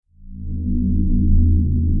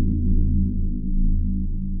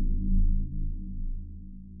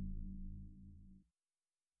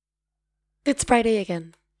It's Friday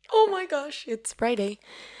again. Oh my gosh, it's Friday.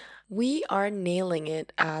 We are nailing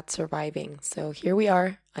it at surviving. So here we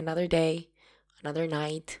are, another day, another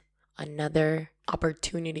night, another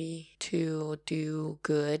opportunity to do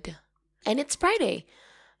good. And it's Friday.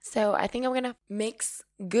 So I think I'm going to mix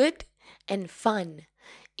good and fun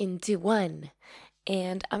into one.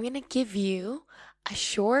 And I'm going to give you a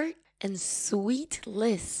short and sweet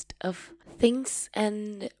list of things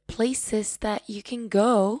and places that you can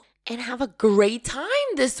go and have a great time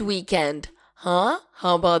this weekend. Huh?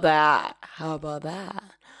 How about that? How about that?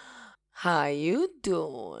 How you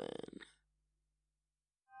doing?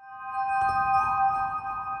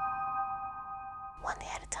 One day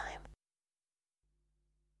at a time.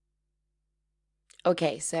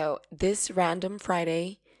 Okay, so this random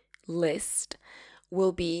Friday list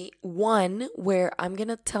will be one where I'm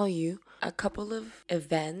gonna tell you a couple of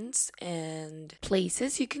events and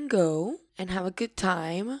places you can go and have a good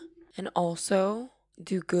time and also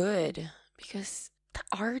do good because the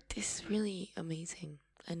art is really amazing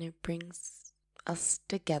and it brings us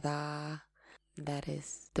together. That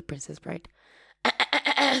is the Princess Bride.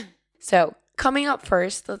 So coming up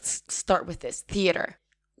first, let's start with this theater.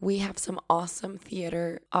 We have some awesome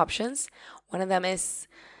theater options. One of them is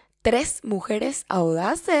Tres Mujeres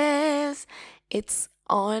Audaces. It's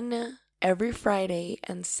on every Friday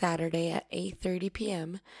and Saturday at 8:30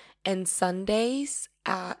 p.m. and Sundays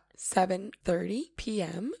at 7:30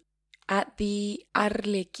 p.m. at the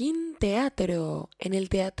Arlequín Teatro, en el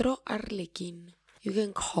Teatro Arlequín. You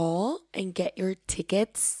can call and get your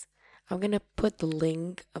tickets. I'm going to put the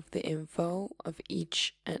link of the info of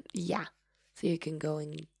each, so you can go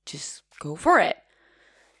and just go for it.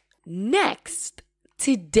 Next,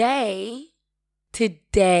 today,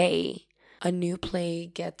 a new play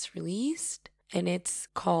gets released, and it's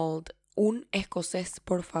called Un Escocés,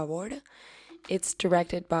 por favor. It's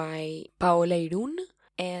directed by Paola Irún,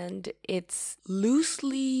 and it's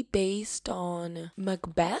loosely based on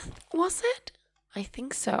Macbeth, was it? I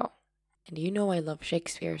think so. And you know I love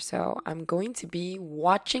Shakespeare, so I'm going to be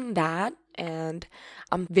watching that, and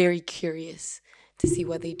I'm very curious to see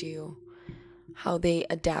what they do, how they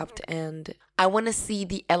adapt, and I want to see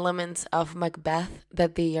the elements of Macbeth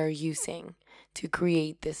that they are using to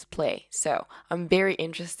create this play. So I'm very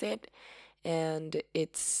interested, and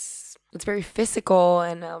it's very physical,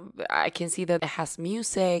 and I can see that it has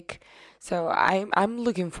music. So I'm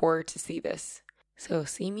looking forward to see this. So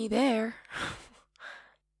see me there.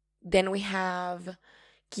 Then we have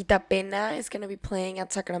Quita Pena is going to be playing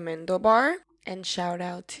at Sacramento Bar. And shout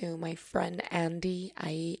out to my friend Andy.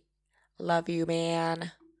 I love you,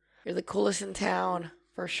 man. You're the coolest in town,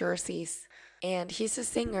 for sure, sis. And he's a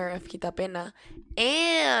singer of Quita Pena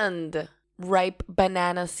and Ripe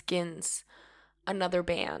Banana Skins, another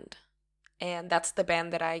band. And that's the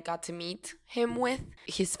band that I got to meet him with,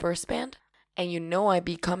 his first band. And you know I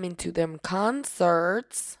be coming to them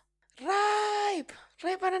concerts. Ripe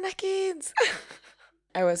Banana Skins.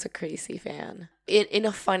 I was a crazy fan. In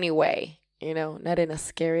a funny way, you know, not in a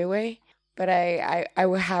scary way. But I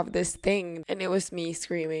would have this thing, and it was me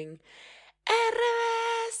screaming,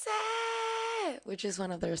 RFP, which is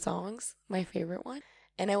one of their songs, my favorite one.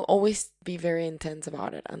 And I would always be very intense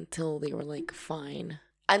about it until they were like, fine.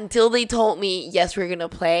 Until they told me, yes, we're going to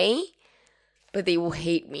play, but they will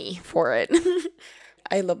hate me for it.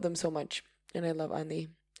 I love them so much, and I love Andy.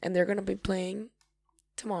 And they're going to be playing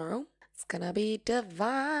tomorrow. It's gonna be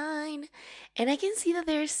divine. And I can see that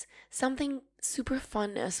there's something super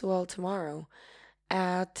fun as well tomorrow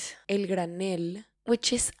at El Granel,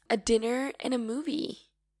 which is a dinner and a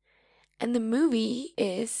movie. And the movie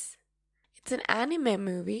it's an anime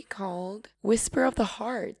movie called Whisper of the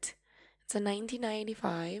Heart. It's a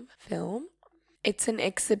 1995 film. It's an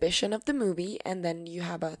exhibition of the movie, and then you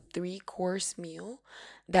have a 3-course meal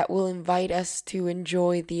that will invite us to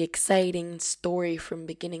enjoy the exciting story from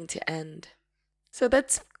beginning to end. So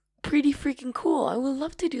that's pretty freaking cool. I would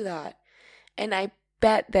love to do that. And I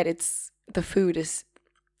bet that the food is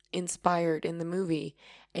inspired in the movie.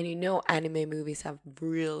 And you know anime movies have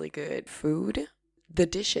really good food. The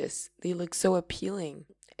dishes, they look so appealing.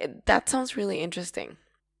 That sounds really interesting.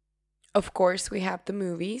 Of course, we have the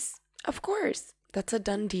movies. Of course, that's a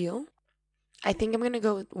done deal. I think I'm going to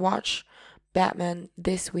go watch Batman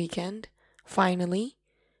this weekend, finally.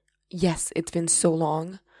 Yes, it's been so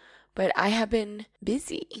long, but I have been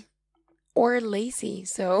busy or lazy,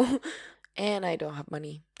 and I don't have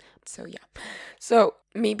money. So yeah. So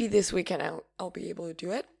maybe this weekend I'll be able to do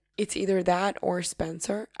it. It's either that or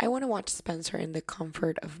Spencer. I want to watch Spencer in the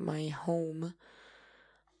comfort of my home.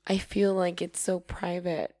 I feel like it's so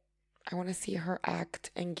private. I want to see her act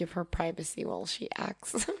and give her privacy while she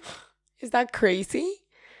acts. Is that crazy?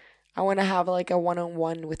 I want to have like a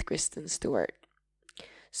one-on-one with Kristen Stewart.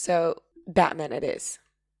 So, Batman it is.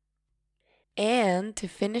 And to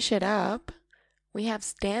finish it up, we have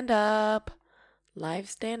stand-up. Live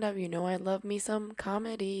stand-up. You know I love me some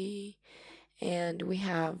comedy. And we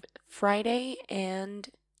have Friday and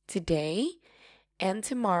today and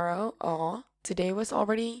tomorrow. Oh, today is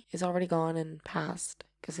already gone and passed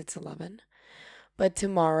because it's 11. But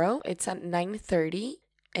tomorrow it's at 9:30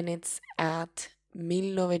 and it's at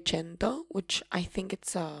 1900, which I think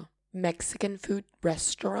it's a Mexican food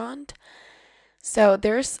restaurant. So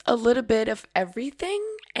there's a little bit of everything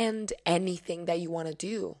and anything that you want to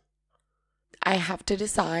do. I have to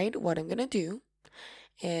decide what I'm going to do.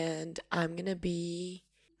 And I'm going to be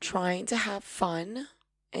trying to have fun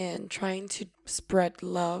and trying to spread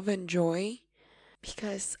love and joy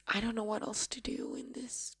because I don't know what else to do in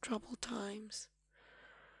these troubled times.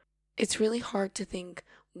 It's really hard to think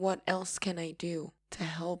what else can I do to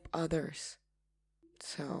help others.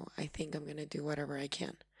 So I think I'm going to do whatever I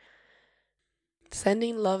can.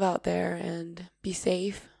 Sending love out there and be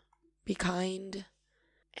safe, be kind,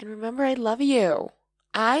 and remember I love you.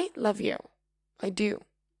 I love you. I do.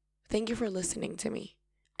 Thank you for listening to me.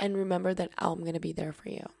 And remember that I'm going to be there for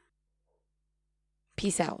you.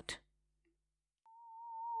 Peace out.